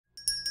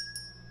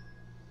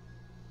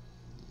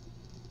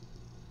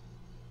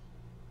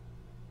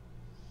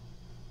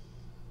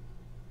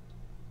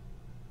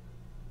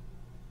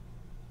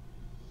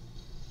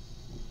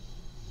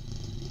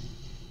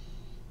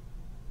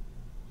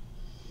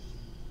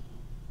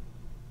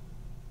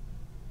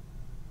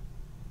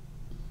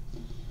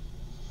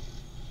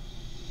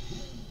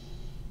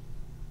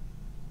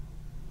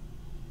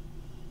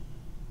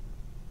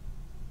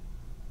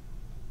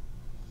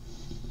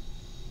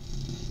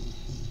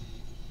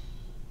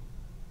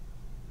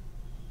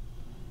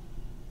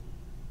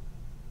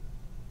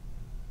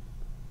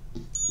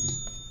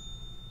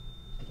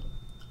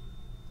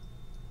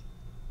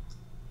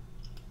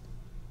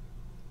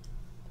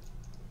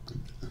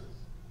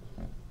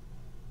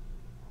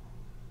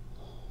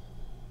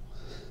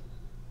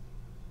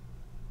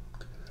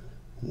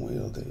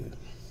Well then,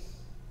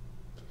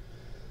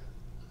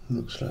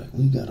 looks like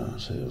we got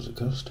ourselves a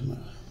customer.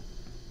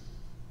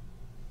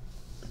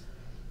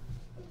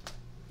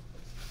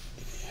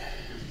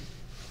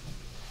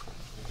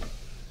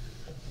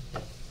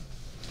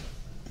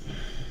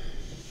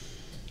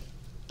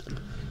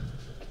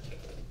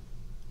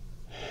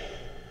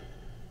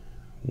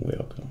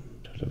 Welcome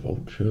to the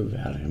Vulture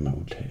Valley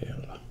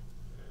Motel.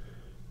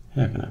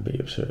 How can I be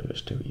of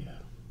service to you?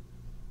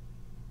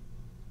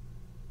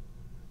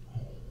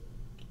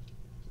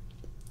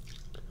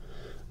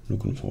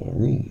 Looking for a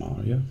room,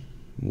 are you?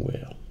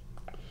 Well,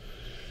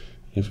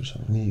 if it's a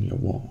room you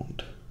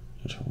want,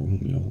 it's a room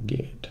you'll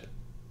get.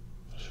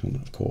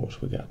 Assuming, of course,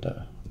 we got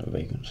the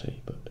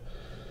vacancy, but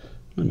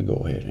let me go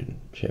ahead and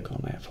check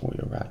on that for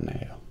you right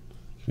now.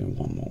 Give me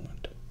one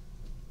moment.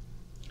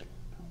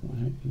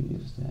 Where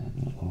is that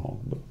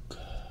logbook?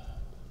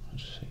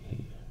 Let's see here.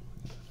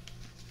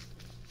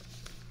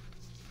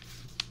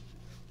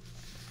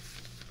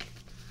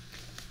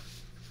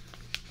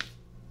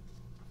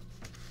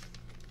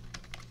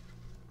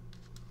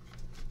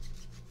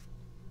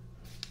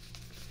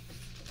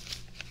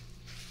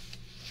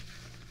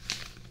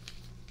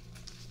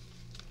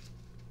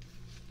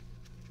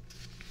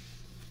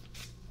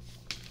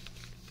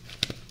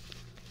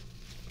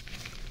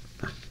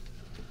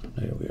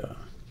 There we are.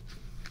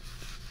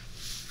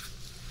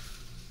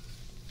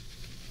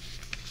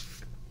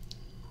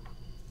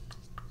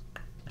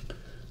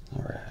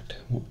 All right,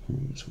 what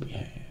rooms we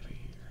have here?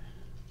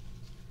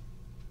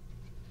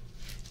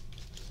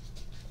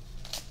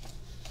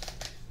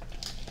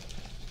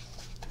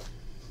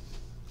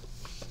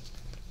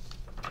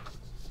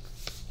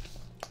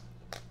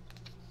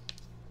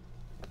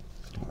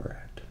 All right,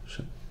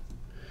 so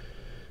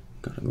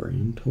got a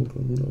grand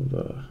total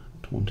of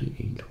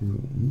 28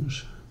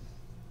 rooms.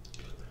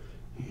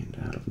 And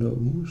out of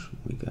those,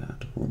 we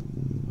got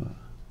room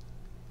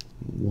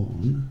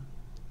 1,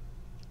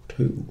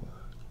 2,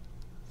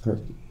 3,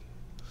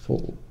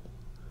 4,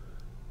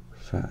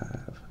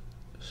 5,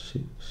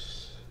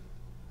 6,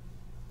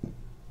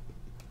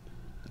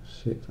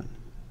 7,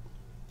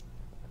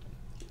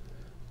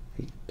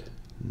 8,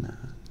 9,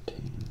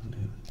 10,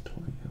 11,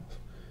 12,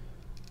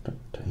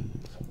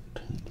 13,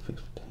 14,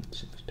 15,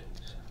 16,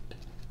 17,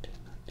 18,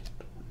 19,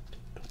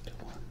 20,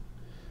 21,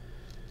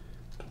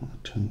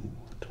 22,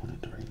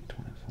 23,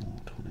 24,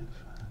 25,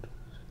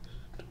 26,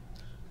 27.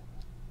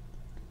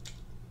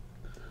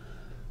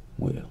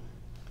 Well,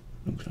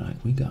 looks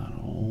like we got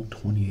all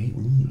 28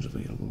 rooms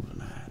available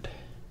tonight.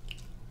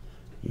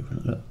 You can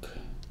look.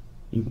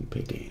 You can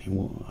pick any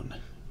one.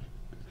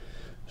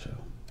 So,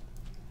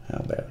 how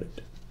about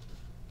it?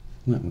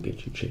 Let me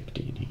get you checked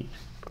in here.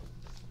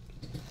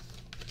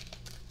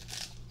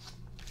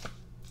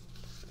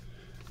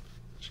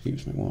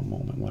 Excuse me one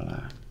moment while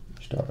I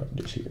start up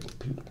this here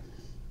computer.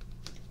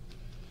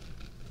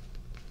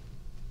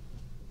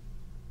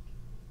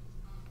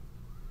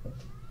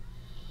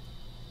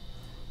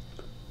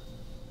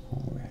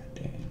 Alright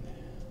then.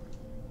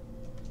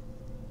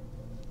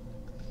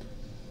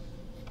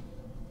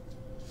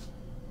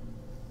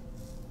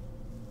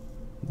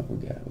 What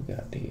we got? We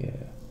got the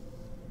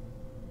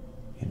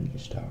Energy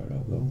Star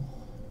logo.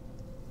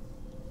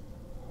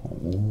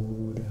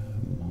 Award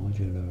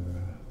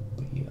Modular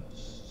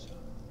BS.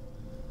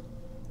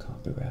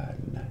 Copyright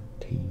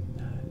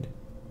 1990.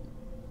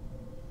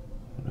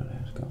 Well,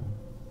 that's gone.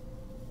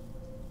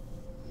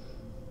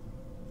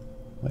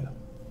 Well,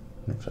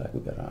 looks like we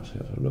got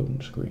ourselves a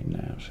loading screen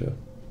now, so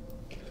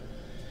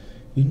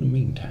in the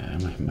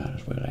meantime, I might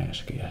as well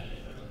ask you,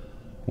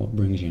 what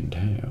brings you in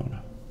town?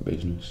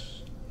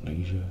 Business,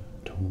 leisure,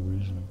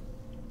 tourism?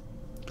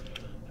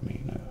 I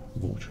mean,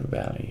 Vulture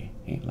Valley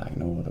ain't like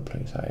no other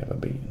place I ever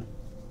been.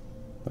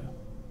 Well,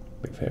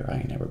 to be fair, I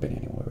ain't never been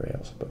anywhere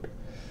else, but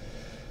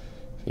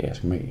if you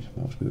ask me, it's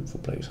the most beautiful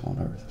place on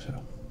earth,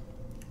 so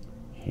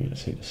here to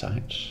see the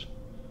sights.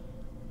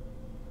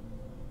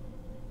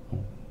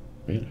 Oh,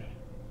 really?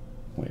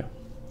 Well,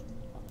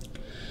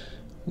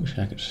 wish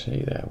I could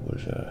say that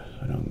was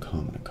an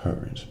uncommon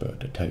occurrence, but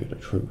to tell you the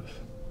truth,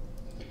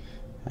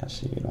 I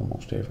see it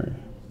almost every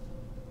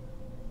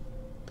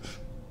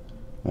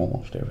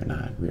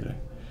night, really.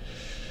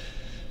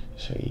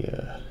 See,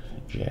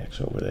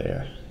 Jack's over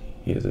there.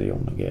 He's the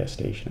only gas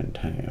station in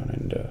town,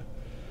 and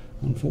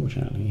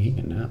unfortunately, he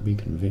cannot be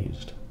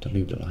convinced to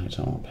leave the lights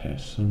on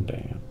past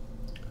sundown.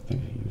 I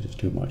think he uses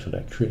too much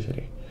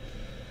electricity.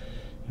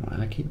 You know,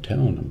 I keep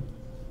telling him,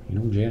 you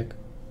know, Jack,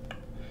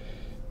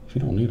 if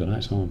you don't leave the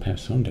lights on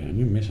past sundown,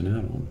 you're missing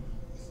out on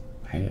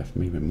half,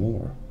 maybe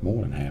more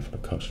than half of the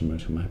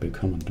customers who might be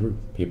coming through.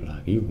 People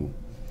like you who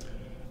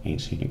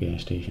ain't seen a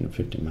gas station in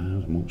 50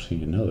 miles and won't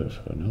see another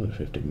for another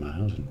 50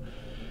 miles. And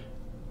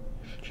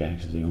if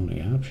Jack's is the only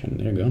option,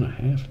 they're gonna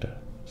have to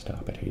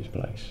stop at his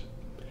place.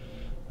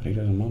 But he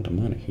doesn't want the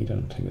money. He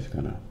doesn't think it's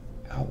gonna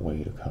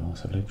outweigh the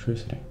cost of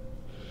electricity.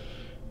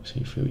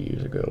 See, a few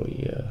years ago,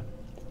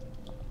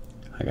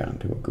 I got him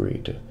to agree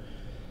to,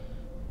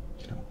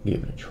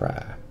 give it a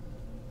try.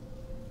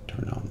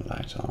 Turn on the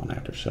lights on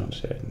after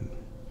sunset,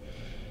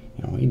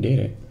 and he did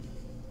it.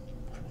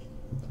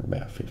 for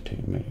about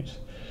 15 minutes.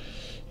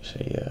 You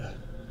see,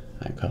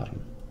 I caught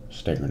him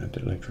staring at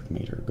the electric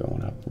meter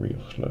going up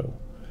real slow.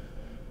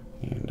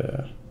 And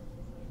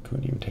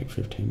couldn't even take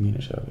 15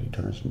 minutes of it. He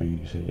turns to me and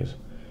he says,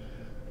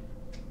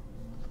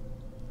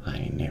 I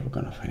ain't never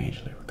gonna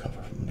financially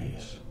recover from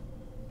this.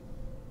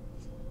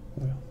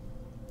 Well,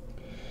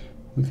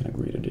 we can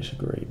agree to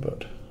disagree,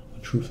 but the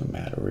truth of the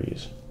matter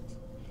is,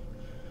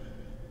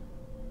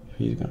 if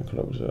he's gonna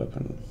close up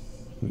and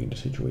we get into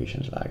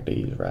situations like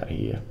these right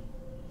here,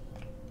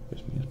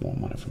 this means more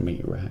money for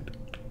me, right?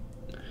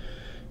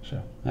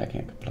 So I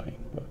can't complain,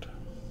 but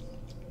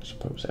I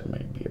suppose that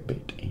may be a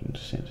bit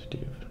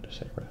insensitive to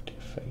say right to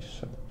your face,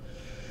 so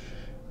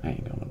I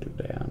ain't gonna do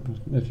that.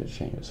 Let's just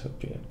change the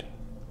subject.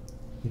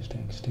 This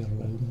thing's still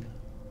loading.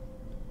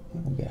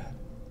 What we got?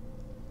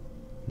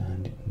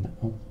 90, no,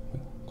 oh,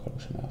 well,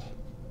 close enough.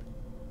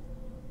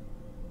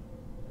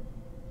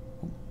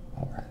 Oh,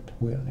 alright,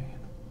 well then.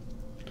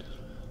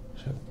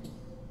 So,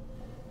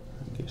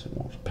 I guess it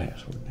wants a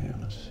password now.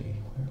 Let's see,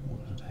 where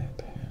was that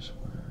password?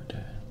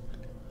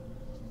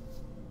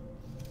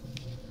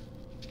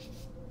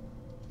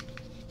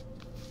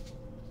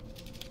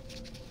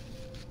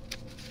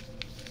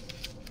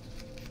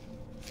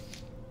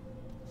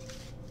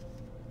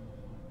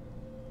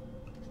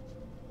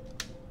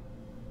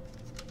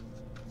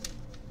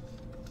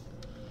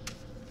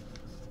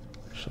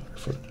 Sorry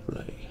for the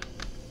delay.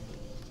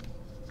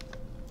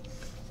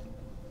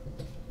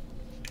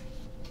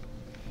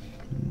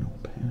 No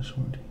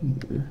password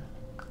here.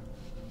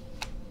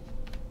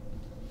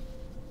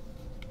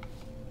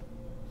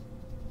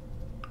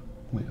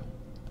 Well,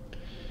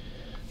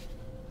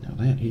 now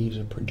that is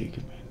a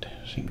predicament.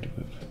 I seem to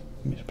have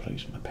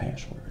misplaced my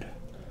password.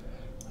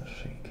 Let's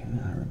see, can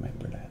I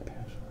remember that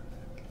password?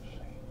 Let's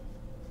see.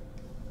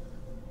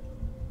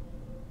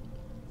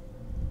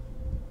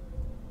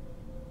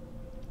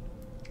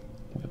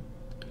 Well,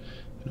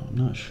 I'm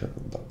not sure,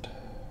 but I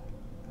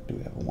do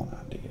have one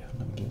idea.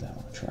 Let me give that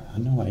one a try. I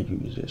know I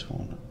used this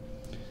one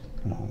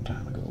a long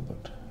time ago,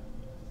 but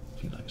I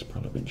feel like it's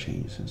probably been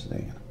changed since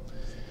then.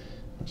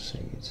 Let's see,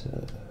 it was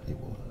UNER2.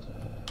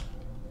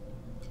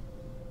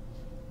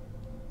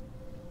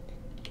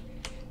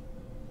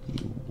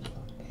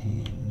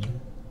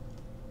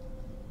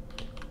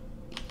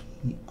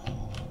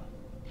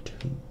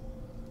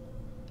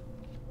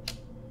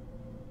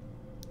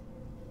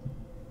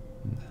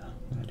 No,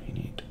 that ain't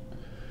it.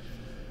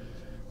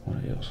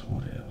 What else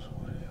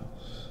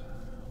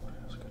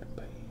could it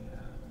be?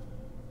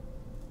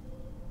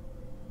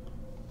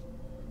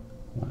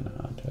 Why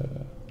not,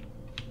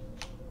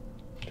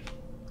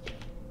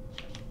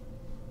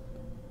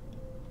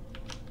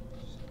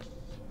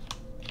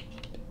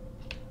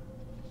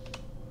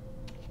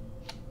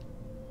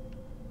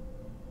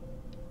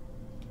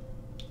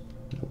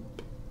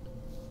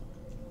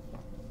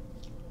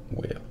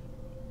 well,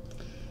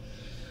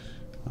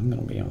 I'm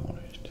gonna be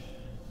honest.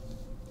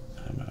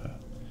 I'm a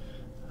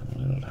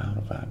little out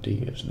of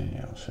ideas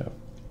now, so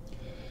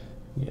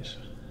yes,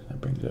 that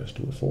brings us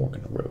to a fork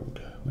in the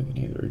road. We can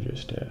either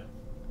just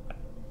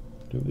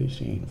do this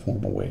the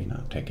informal way,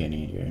 not take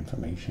any of your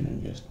information,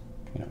 and just,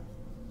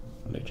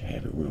 let you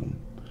have your room.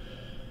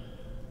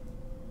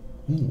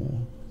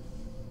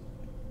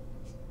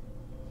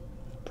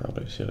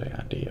 Probably a silly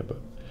idea,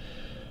 but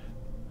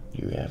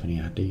do you have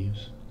any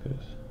ideas?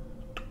 Because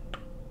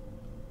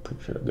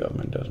pretty sure the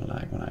government doesn't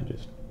like when I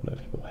just let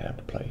people have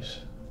the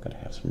place. Gotta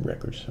have some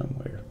records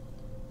somewhere.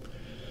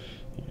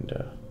 And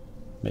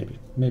maybe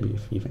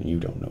if even you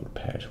don't know the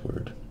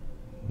password,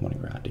 one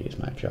of your ideas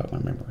might jog my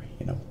memory,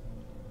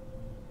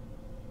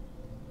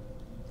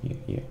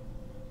 Yeah.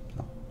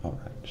 Oh,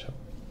 alright, so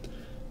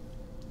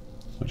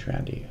what's your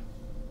idea?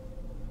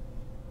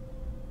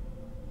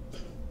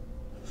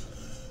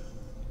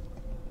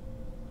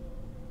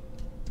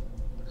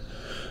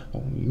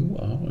 Oh, you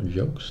are a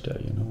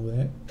jokester, you know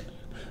that?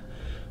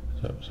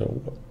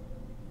 So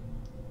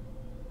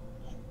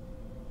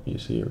you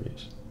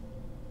serious?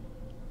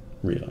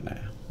 Really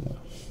now? Well,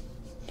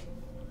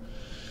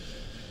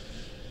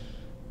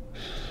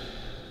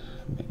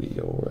 maybe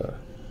your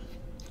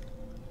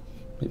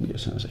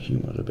sense of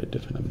humor is a bit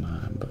different than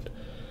mine, but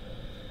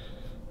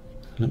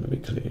let me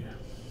be clear.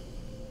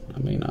 I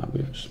may not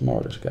be the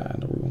smartest guy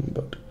in the room,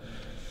 but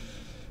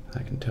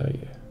I can tell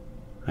you,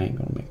 I ain't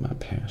gonna make my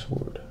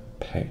password.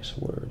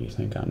 You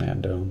think I'm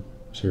that dumb?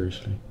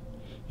 Seriously?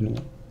 You know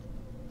what?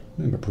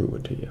 Let me prove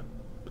it to you.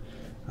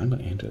 I'm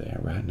gonna enter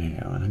that right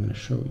now, and I'm gonna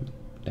show you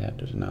that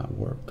does not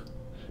work.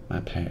 My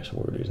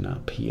password is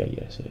not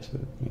PASS. It's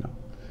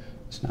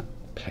not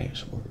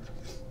password.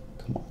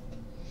 Come on.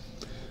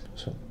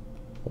 So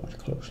watch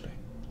closely.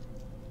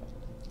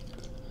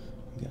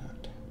 We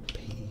got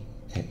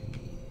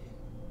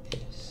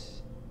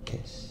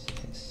PASSWORD.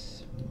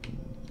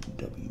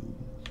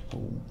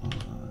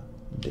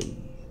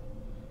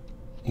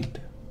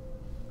 Enter.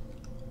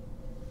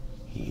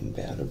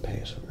 Invalid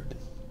password.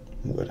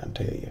 What'd I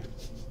tell you?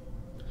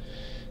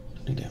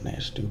 Think I'm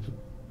that stupid?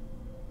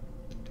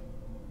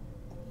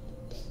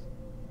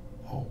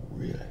 Oh,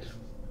 really?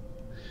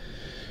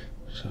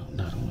 So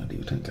not only do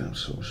you think think I'm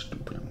so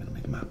stupid I'm gonna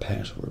make my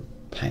password,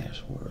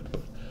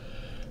 but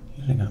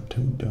you think I'm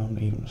too dumb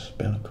to even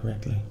spell it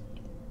correctly?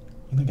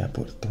 You think I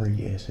put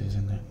 3 S's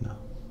in there? No.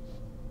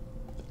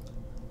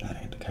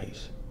 That ain't the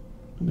case.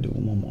 Let me do it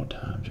one more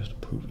time just to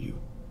prove you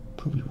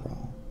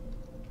wrong.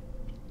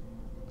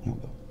 Here we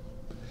go.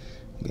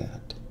 We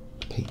got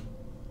P-A-S-S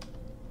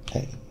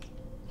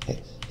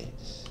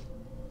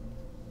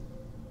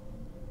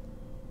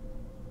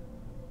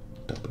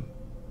W-O-R-D.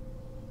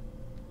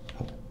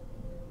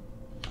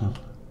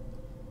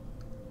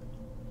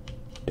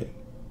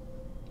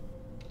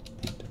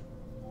 Enter.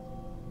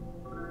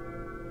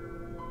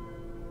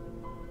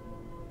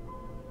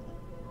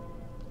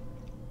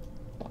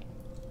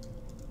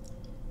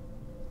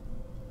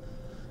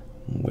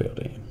 Well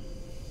then,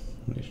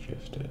 let's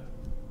just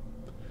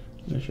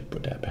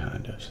put that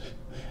behind us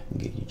and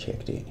get you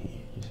checked in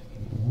here. Just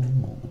give me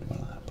one moment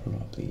while I pull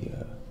up the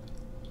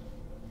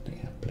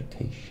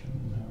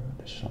application or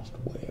the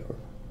software or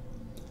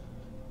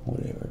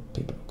whatever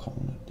people are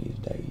calling it these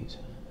days.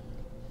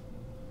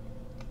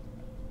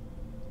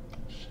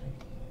 Let's see.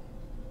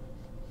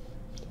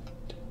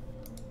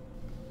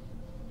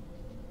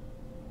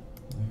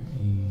 Where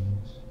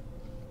is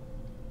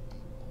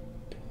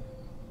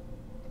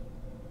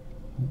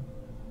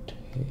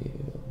Motel?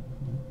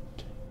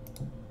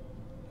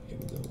 Here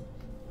we go.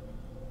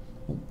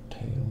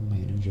 Motel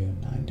Manager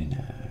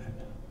 99.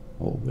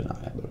 Oh,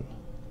 reliable.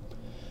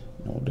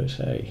 You know what they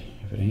say?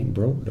 If it ain't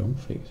broke, don't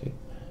fix it.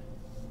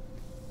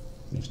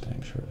 This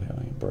thing sure as hell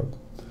ain't broke.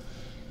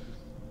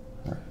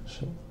 Alright,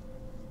 so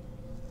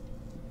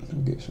let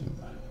me get some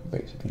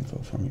basic info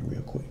from you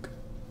real quick.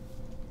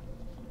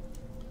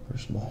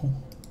 First of all,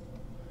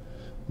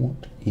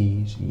 what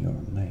is your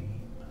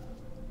name?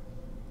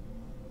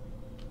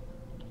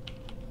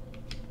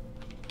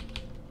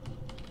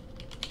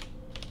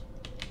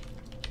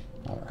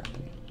 Alright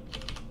then.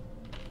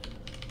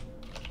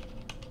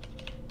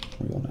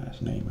 Real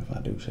nice name if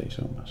I do say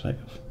so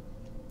myself.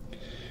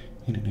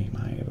 Ain't a name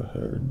I ever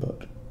heard,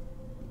 but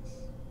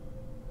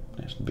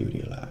that's the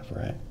beauty of life,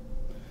 right?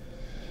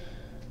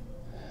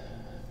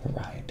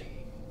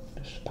 Variety,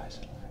 the spice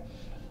of life.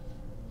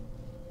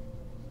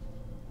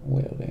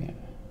 Well then,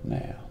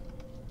 now,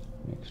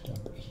 next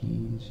up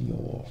is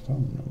your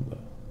phone number.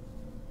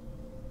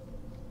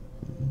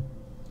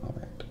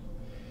 Alright.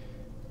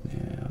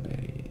 Now that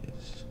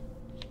is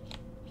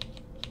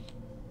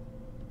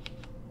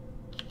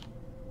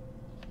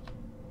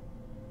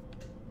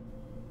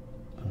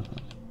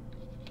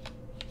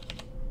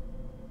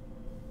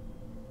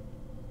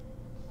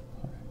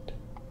alright.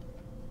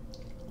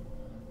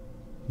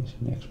 This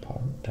next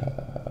part,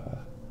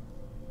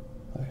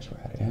 that's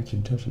right, it actually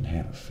doesn't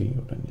have a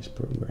field in this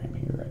program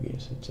here. I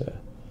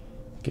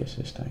guess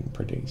this thing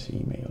predates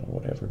email or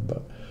whatever,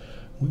 but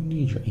we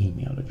need your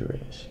email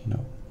address, you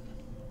know.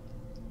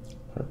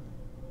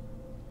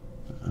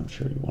 I'm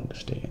sure you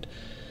understand.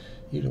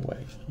 Either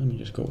way, let me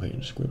just go ahead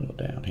and scribble it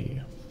down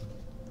here.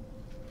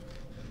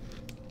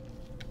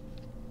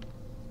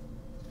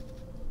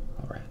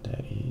 Alright,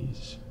 that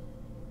is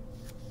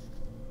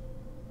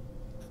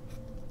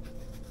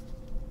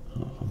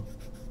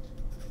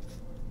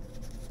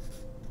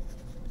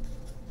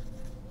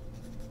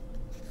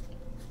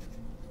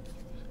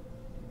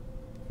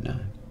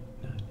nine,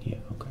 yeah,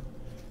 okay.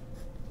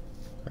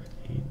 Right,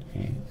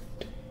 and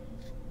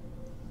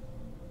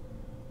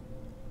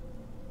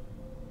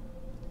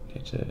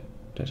that's a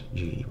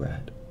G,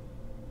 right?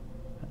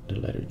 The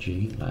letter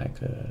G, like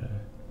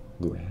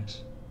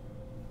grass.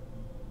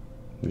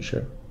 You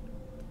sure?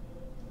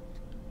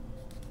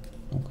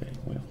 Okay,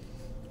 well,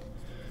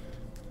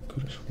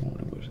 could have sworn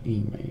it was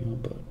email,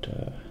 but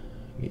I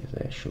guess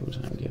that shows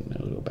I'm getting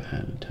a little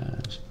behind the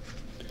times.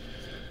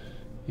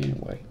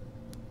 Anyway,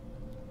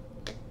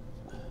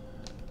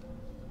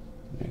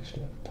 next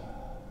up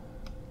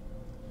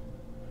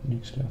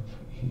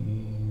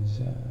is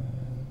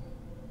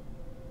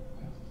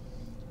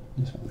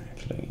this one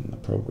actually in the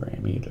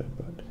program either,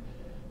 but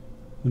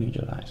we need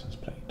your license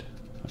plate.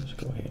 I'll just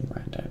go ahead and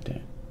write that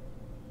down.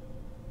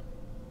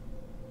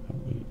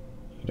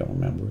 You don't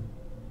remember it?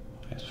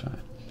 That's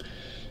fine.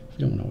 If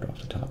you don't know it off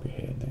the top of your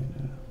head,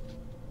 then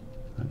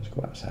I'll just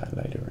go outside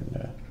later and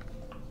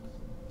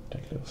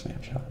take a little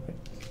snapshot of it.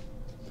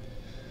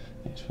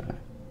 That's fine.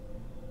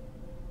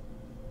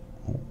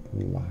 Oh,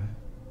 why?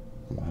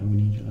 Why do we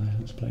need your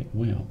license plate?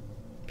 Well,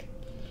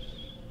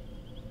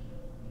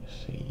 let's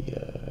see,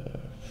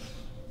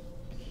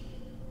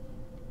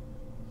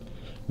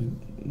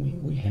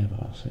 we have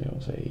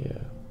ourselves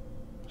a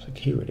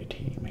security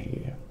team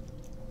here.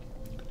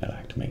 I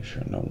like to make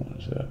sure no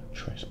one's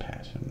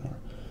trespassing or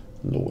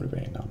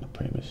loitering on the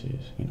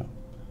premises, you know,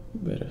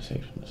 better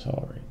safe than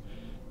sorry.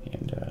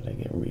 And they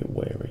get real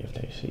wary if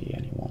they see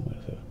anyone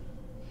with a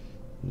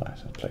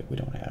license plate we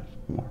don't have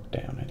marked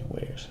down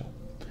anywhere, so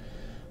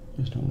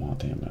just don't want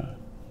them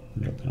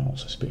looking all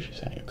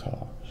suspicious at your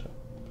car. So,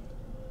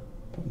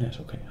 but that's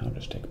okay, I'll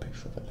just take a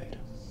picture of it later.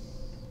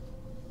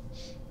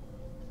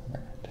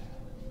 Right.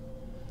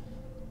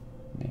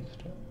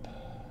 Next up.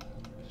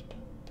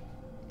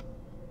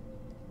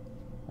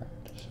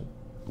 Right,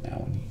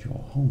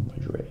 home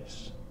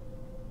address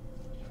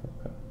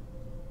for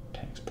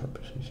tax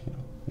purposes, you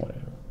know,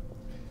 whatever.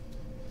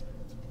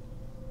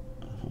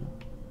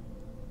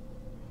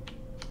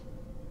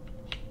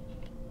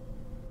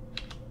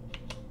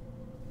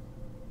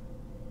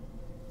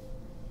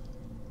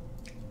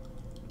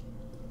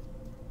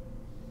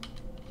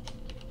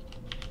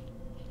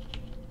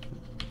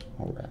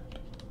 All right.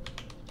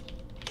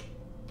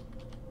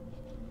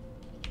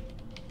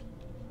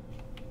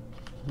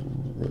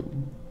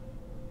 Road.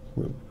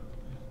 Well,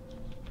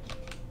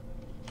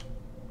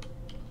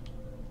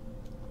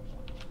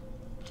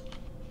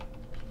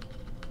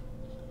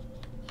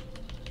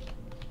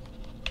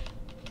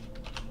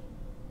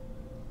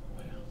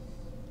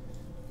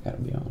 gotta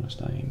be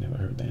honest, I ain't never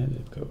heard that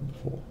zip code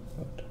before,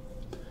 but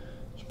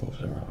I suppose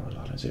there are a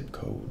lot of zip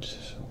codes,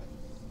 so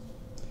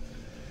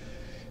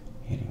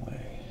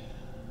anyway,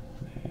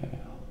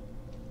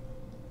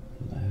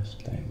 now,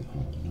 last thing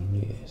on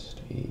the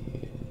list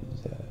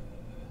is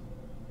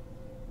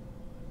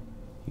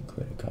your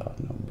credit card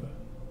number.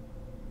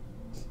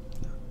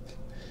 No,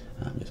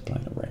 I'm just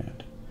playing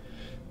around.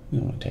 We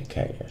only take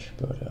cash,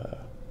 but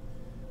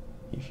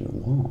if you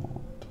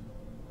want,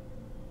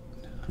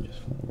 I'm just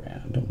fooling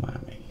around. Don't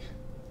mind me.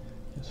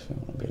 Just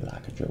feeling a bit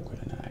like a joker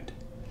tonight.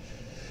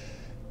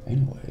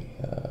 Anyway,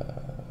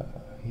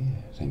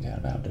 yeah, I think that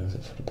about does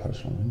it for the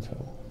personal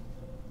info.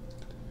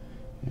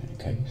 In any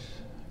case,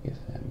 I guess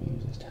that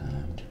means it's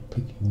time to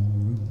pick your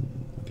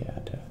room. We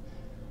got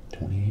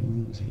 28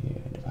 rooms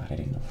here, divided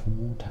into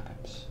 4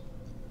 types.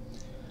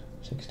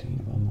 16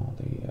 of them are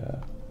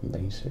the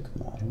basic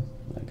model.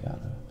 They got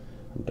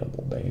a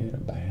double bed, a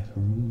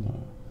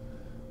bathroom,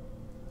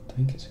 I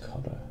think it's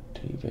color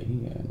TV,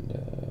 and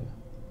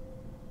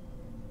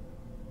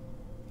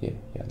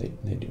yeah,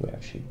 they do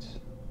have sheets.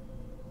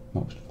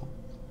 Most of them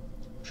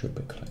should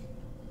be clean.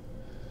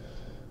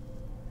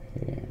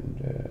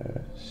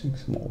 And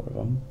 6 more of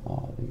them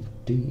are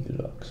the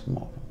deluxe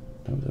model.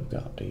 Those have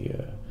got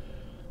the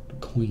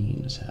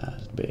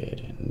queen-sized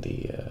bed and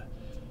the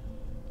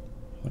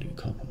what do you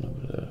call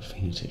them? Those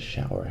fancy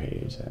shower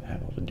heads that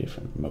have all the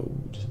different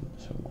modes and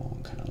so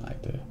on, kind of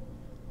like the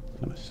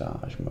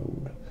massage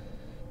mode.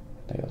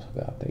 They also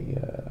got the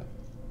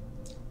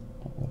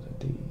what was it?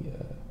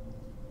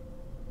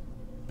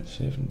 The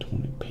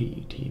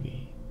 720p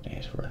TV.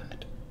 That's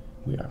right.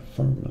 We are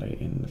firmly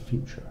in the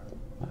future,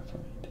 my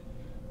friend.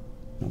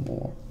 No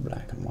more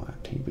black and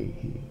white TV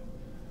here.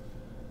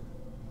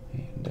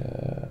 And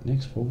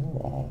next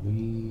 4 are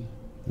the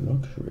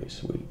luxury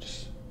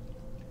suites.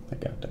 They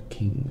got the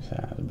king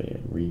size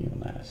bed, real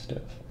nice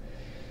stuff.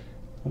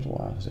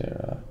 Otherwise,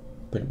 they're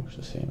pretty much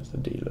the same as the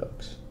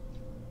deluxe.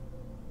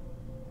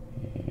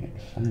 And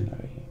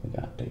finally, we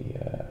got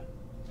the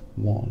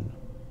one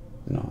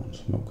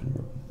non-smoking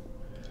room.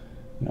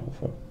 You know,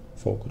 for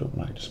folk who don't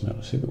like the smell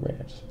of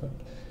cigarettes, but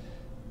to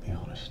be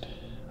honest,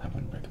 I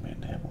wouldn't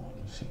recommend that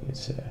one. See,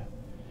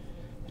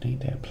 it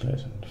ain't that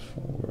pleasant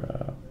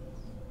for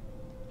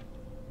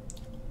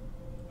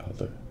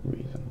other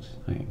reasons.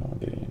 I ain't gonna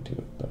get into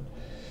it, but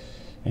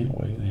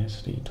anyway,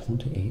 that's the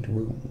 28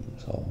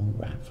 rooms, all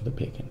right for the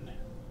picking.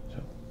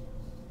 So,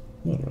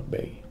 what'll it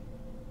be?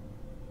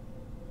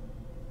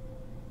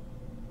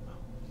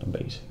 The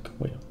basic,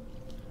 well,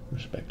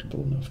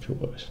 respectable enough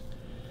choice.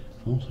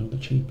 Also the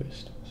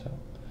cheapest, so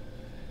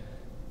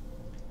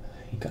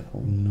you got a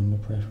room number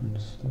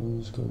preference.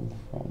 Those go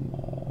from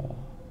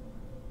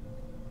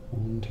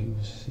 1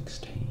 to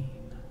 16.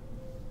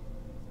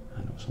 I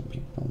know some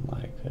people don't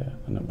like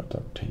the number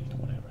 13 or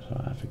whatever,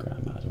 so I figure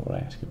I might as well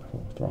ask you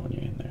before throwing you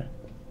in there.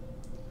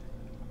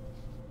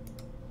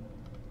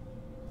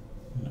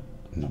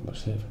 Number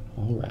 7,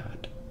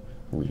 alright,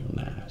 real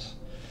nice.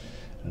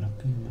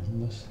 Lucky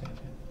number 7.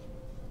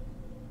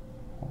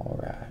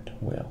 Alright,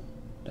 well,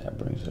 that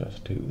brings us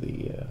to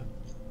the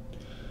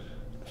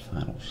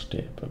final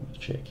step of the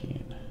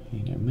check-in.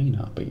 And it may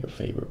not be your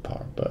favorite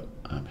part, but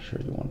I'm sure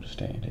you'll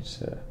understand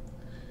it's a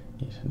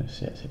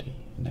necessity,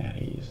 and that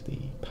is the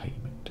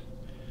payment.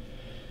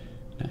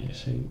 Now you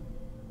see,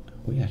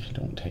 we actually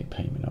don't take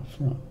payment up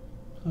front.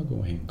 I'll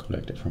go ahead and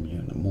collect it from you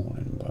in the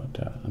morning, but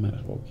I might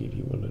as well give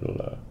you a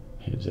little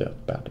heads up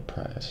about the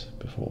price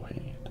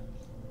beforehand.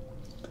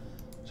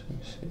 So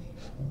you see,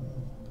 for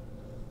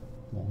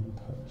 1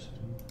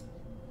 person,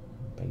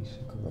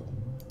 basic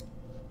room,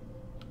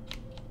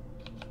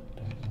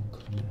 that will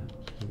come out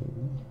to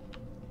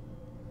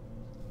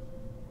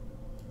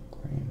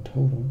grand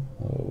total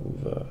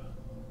of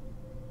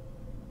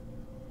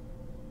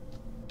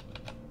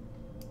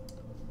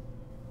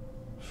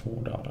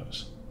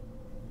 $4.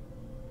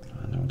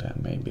 I know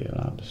that may be a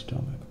lot to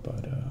stomach,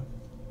 but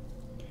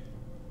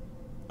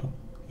oh,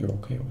 you're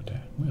okay with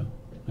that? Well,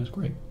 that's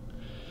great.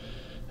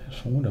 That's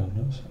 $4,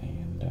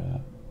 and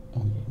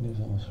oh yeah, there's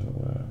also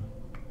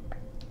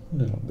a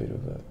little bit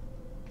of a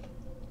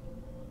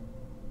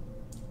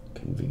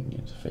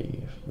convenience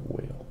fee, if you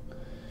will,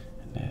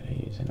 and that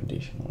is an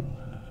additional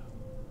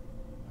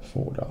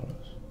 $4.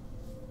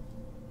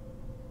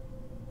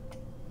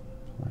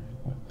 Right,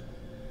 well,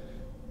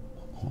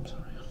 oh, I'm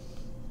sorry, I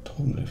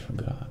totally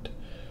forgot.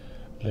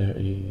 There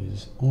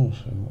is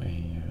also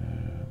a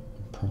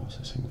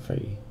processing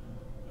fee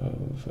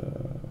of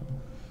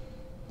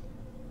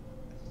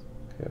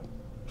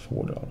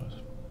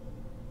 $4.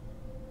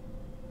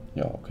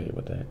 Y'all okay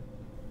with that?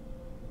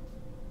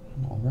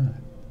 All right.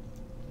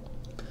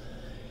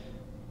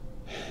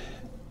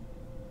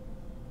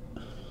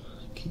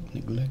 Keep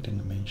neglecting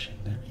to mention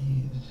there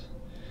is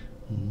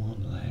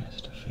one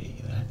last fee.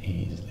 That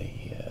is the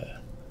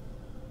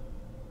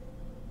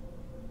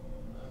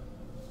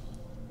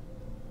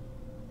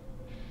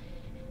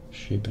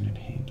shipping and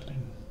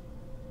handling.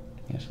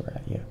 That's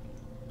right, yeah.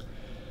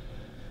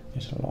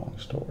 It's a long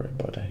story,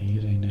 but that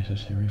is a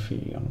necessary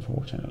fee,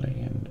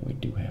 unfortunately, and we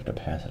do have to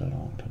pass it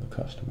along to the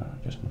customer. I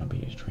just want to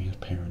be as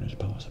transparent as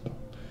possible.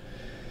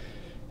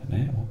 And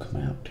that will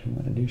come out to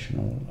an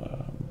additional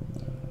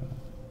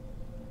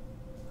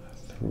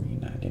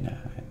 $3.99.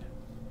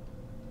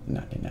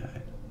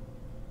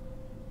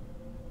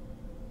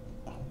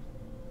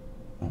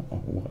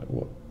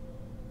 What?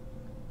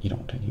 You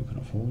don't think you can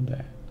afford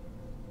that?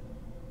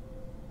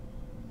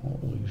 Oh,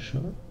 are you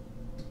sure?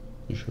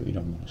 You sure you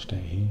don't want to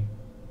stay here?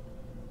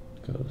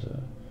 Because,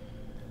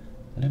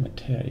 let me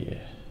tell you,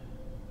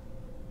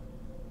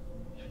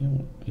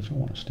 if you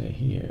want to stay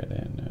here,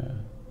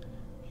 then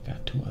you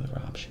got two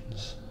other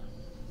options.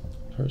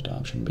 First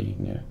option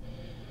being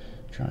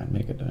try and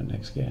make it to the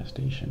next gas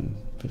station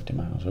 50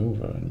 miles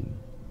over and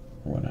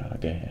run out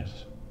of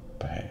gas,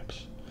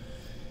 perhaps.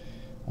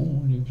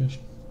 Or you just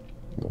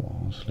go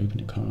on, sleep in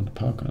your car in the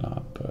parking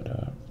lot.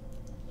 But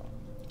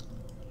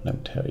let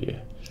me tell you,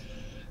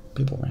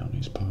 people around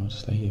these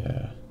parts, they've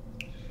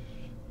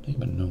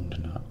been known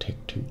to not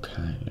take too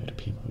kindly to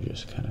people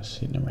just kind of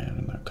sitting around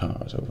in their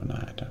cars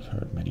overnight. I've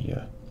heard many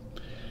a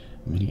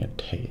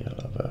tale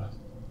of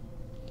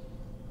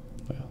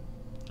well,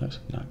 let's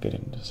not get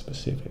into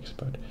specifics,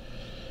 but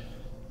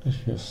let's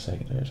just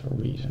say there's a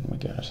reason we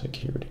got a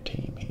security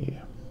team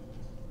here.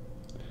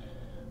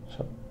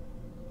 So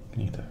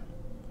either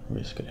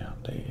risk it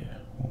out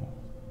there or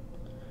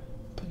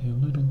pay a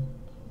little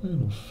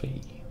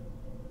fee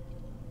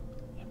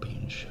and be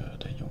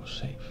ensured that you're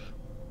safe.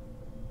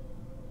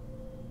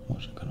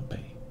 What's it gonna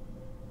be?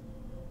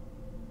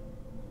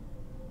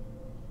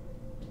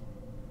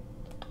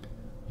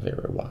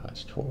 Very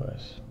wise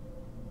choice,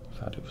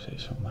 if I do say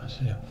so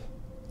myself.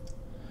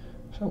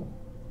 So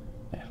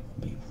that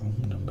will be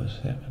room number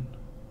 7.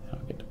 I'll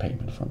get the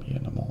payment from you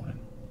in the morning.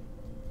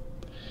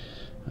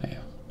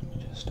 Now, let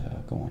me just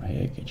go on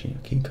ahead, get you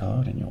a key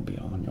card, and you'll be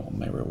on your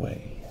merry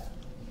way.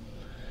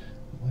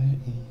 Where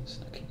is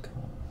the key card?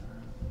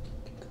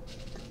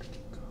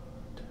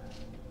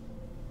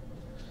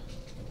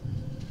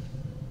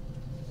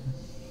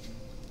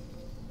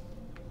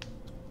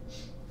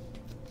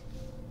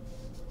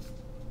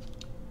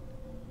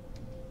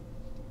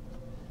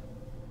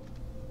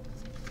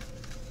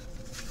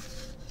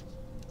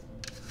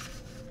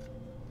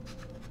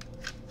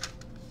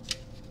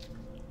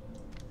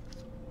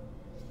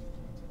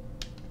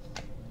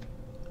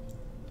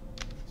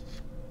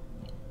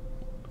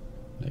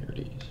 There it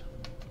is.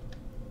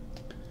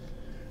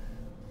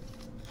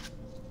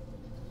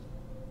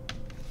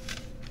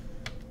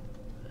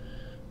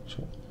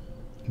 So,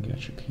 you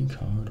got your key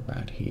card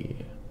right here.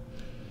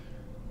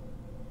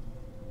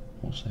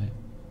 What's that?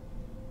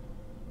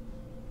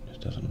 This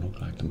doesn't look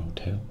like the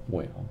motel.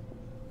 Well,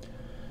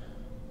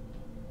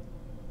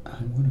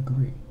 I would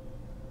agree,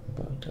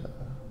 but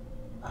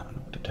I don't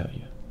know what to tell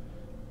you.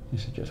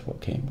 This is just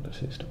what came with the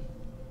system.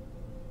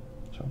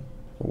 So,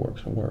 if it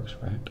works, it works,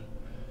 right?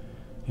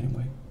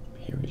 Anyway,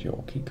 here is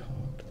your key card.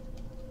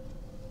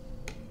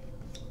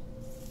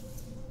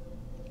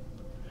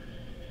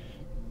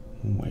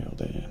 Well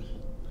then,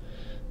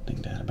 I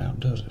think that about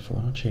does it for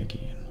our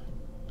check-in.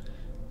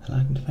 I'd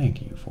like to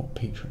thank you for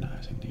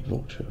patronizing the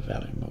Vulture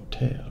Valley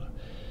Motel,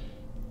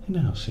 and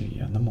I'll see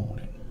you in the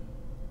morning.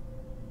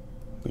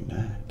 Good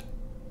night.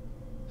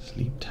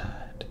 Sleep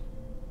tight,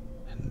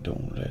 and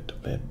don't let the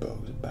bed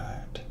bugs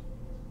bite.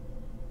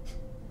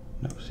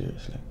 No,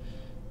 seriously,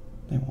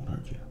 they won't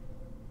hurt you.